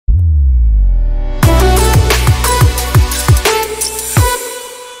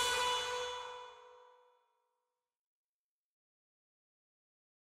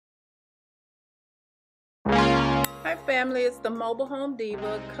family, it's the Mobile Home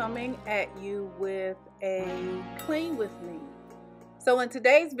Diva coming at you with a clean with me. So in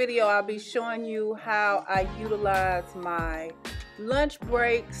today's video, I'll be showing you how I utilize my lunch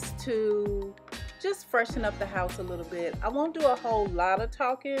breaks to just freshen up the house a little bit. I won't do a whole lot of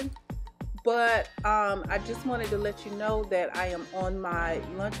talking, but I just wanted to let you know that I am on my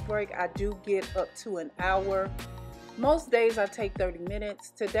lunch break. I do get up to an hour. Most days I take 30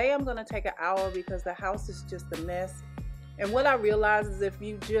 minutes. Today I'm going to take an hour because the house is just a mess. And what I realize is if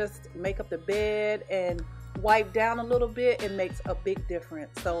you just make up the bed and wipe down a little bit, it makes a big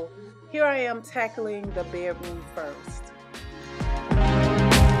difference. So here I am tackling the bedroom first.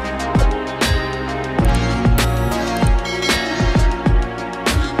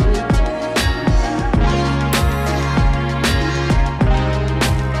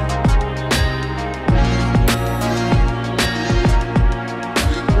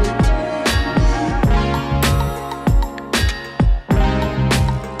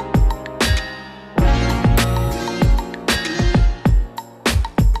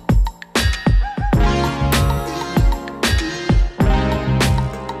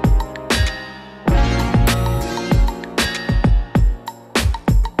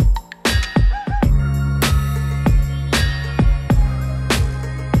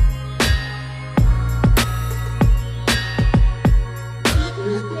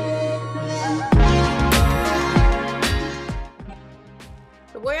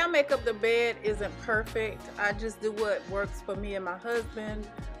 The way I make up the bed isn't perfect. I just do what works for me and my husband.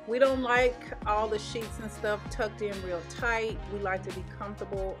 We don't like all the sheets and stuff tucked in real tight. We like to be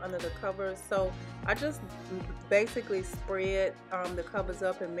comfortable under the covers. So I just basically spread the covers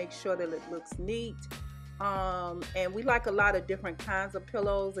up and make sure that it looks neat. And we like a lot of different kinds of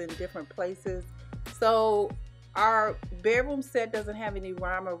pillows in different places. So our bedroom set doesn't have any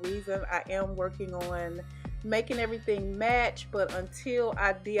rhyme or reason. I am working on making everything match, but until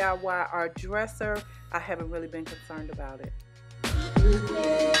I DIY our dresser, I haven't really been concerned about it.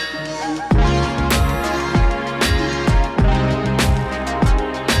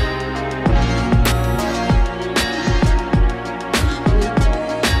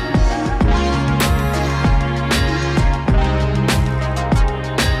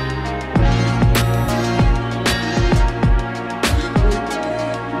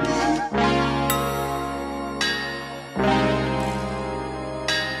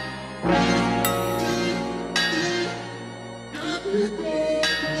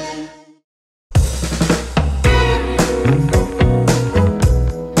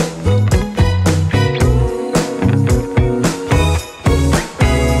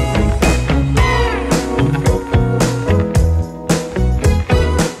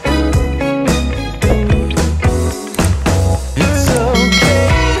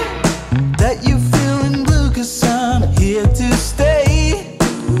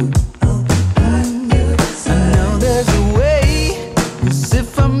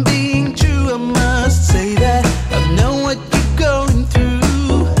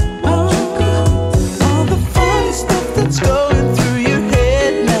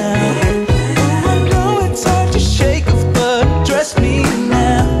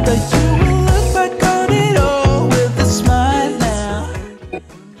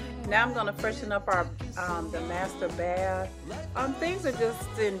 Now I'm going to freshen up our the master bath. Things are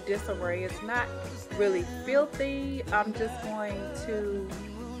just in disarray. It's not really filthy. I'm just going to,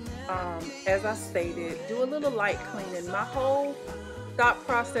 as I stated, do a little light cleaning. My whole thought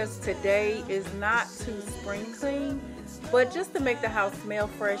process today is not to spring clean, but just to make the house smell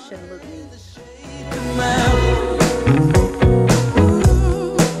fresh and look neat.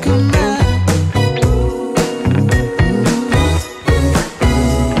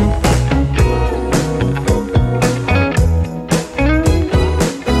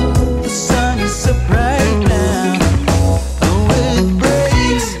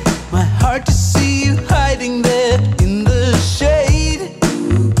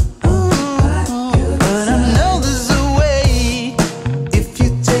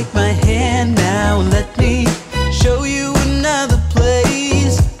 Show you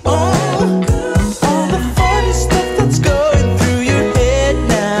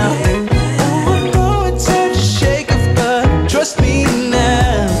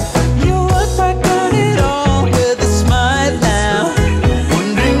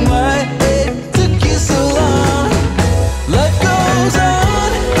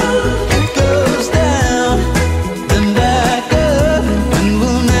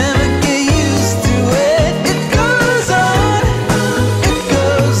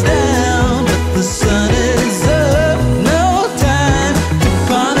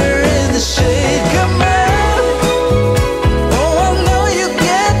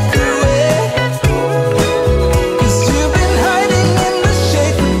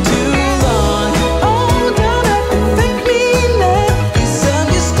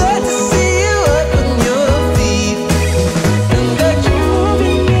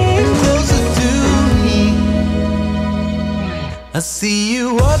see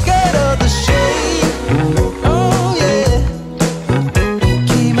you walk out of the shade. Oh yeah,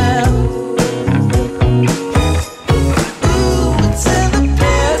 came out. Ooh, it's in the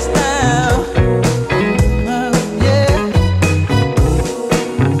past now. Oh yeah.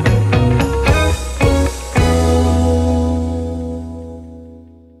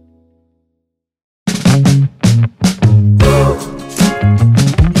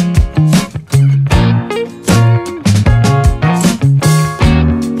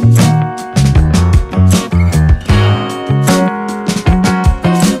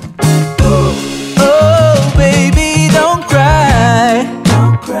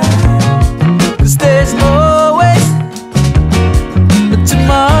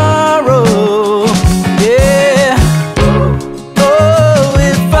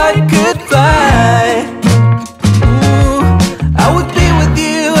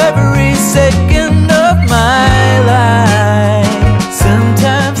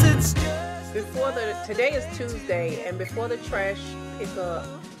 Today is Tuesday, and before the trash pickup,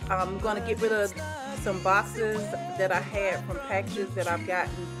 I'm going to get rid of some boxes that I had from packages that I've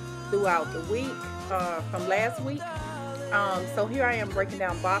gotten throughout the week, from last week. So here I am breaking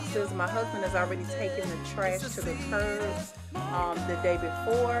down boxes. My husband has already taken the trash to the curb the day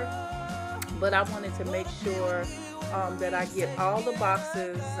before, but I wanted to make sure that I get all the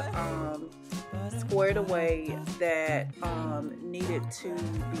boxes squared away that needed to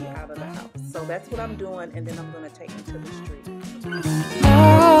be out of the house. So that's what I'm doing, and then I'm going to take them to the street.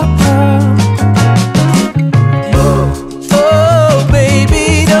 Oh,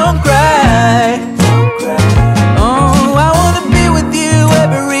 baby, don't cry. Oh, I want to be with you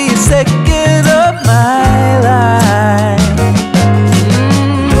every second of my life.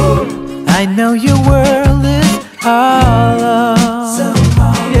 I know your world is hollow.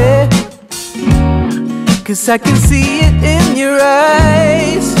 Yeah, 'cause I can see it in your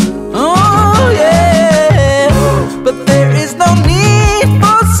eyes. Oh yeah, but there is no need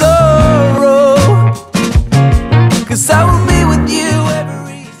for sorrow, 'cause I will be with you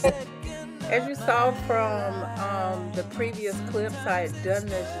every second. As you saw from the previous clips, I had done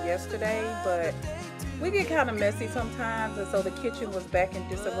this yesterday, but we get kind of messy sometimes, and so the kitchen was back in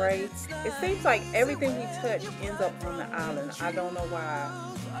disarray. It seems like everything we touch ends up on the island. I don't know why,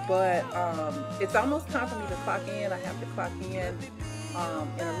 but it's almost time for me to clock in. I have to clock in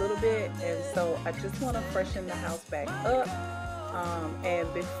a little bit, and so I just want to freshen the house back up.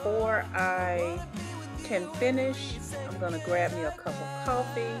 And before I can finish, I'm gonna grab me a cup of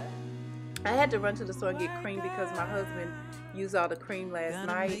coffee. I had to run to the store and get cream because my husband used all the cream last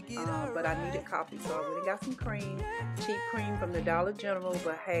night, but I needed coffee, so I went and got some cream, cheap cream from the Dollar General.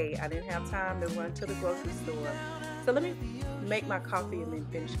 But hey, I didn't have time to run to the grocery store, so let me make my coffee and then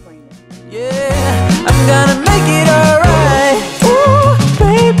finish cleaning. Yeah, I'm gonna make it alright. Ooh,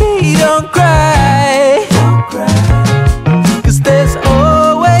 baby, don't cry. Don't cry, 'cause there's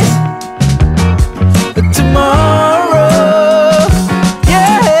always a tomorrow.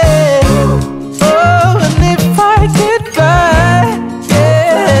 Yeah. Oh, and if I could fly,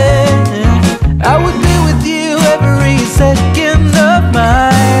 yeah, I would be with you every second of my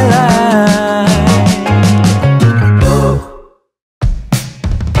life.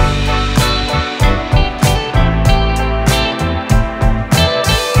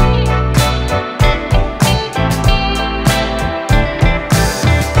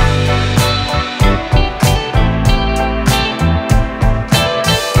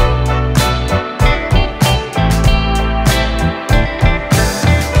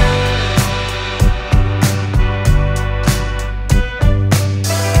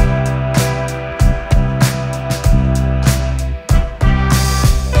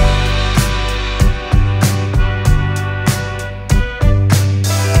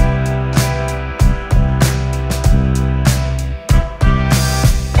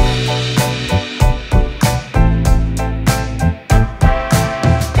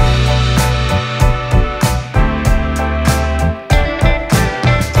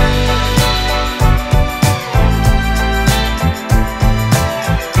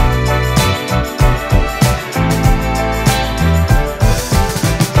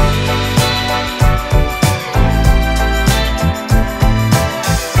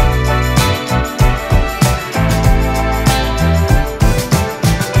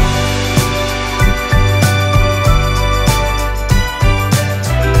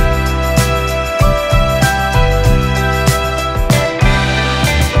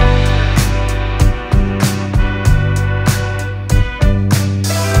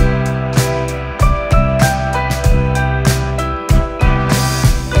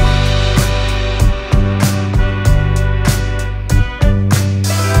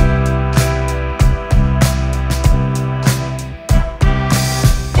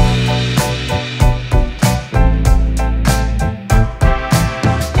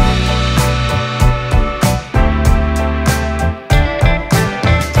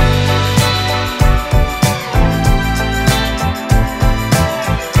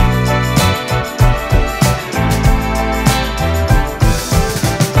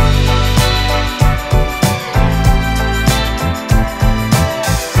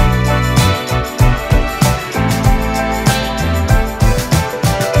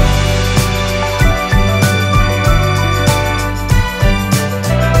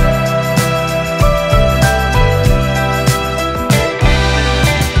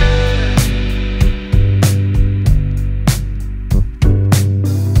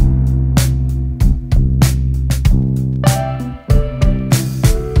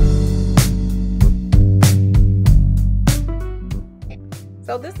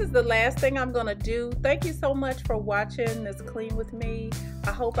 So this is the last thing I'm going to do. Thank you so much for watching this Clean With Me.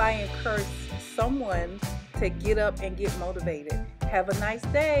 I hope I encourage someone to get up and get motivated. Have a nice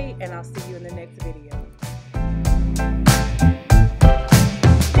day, and I'll see you in the next video.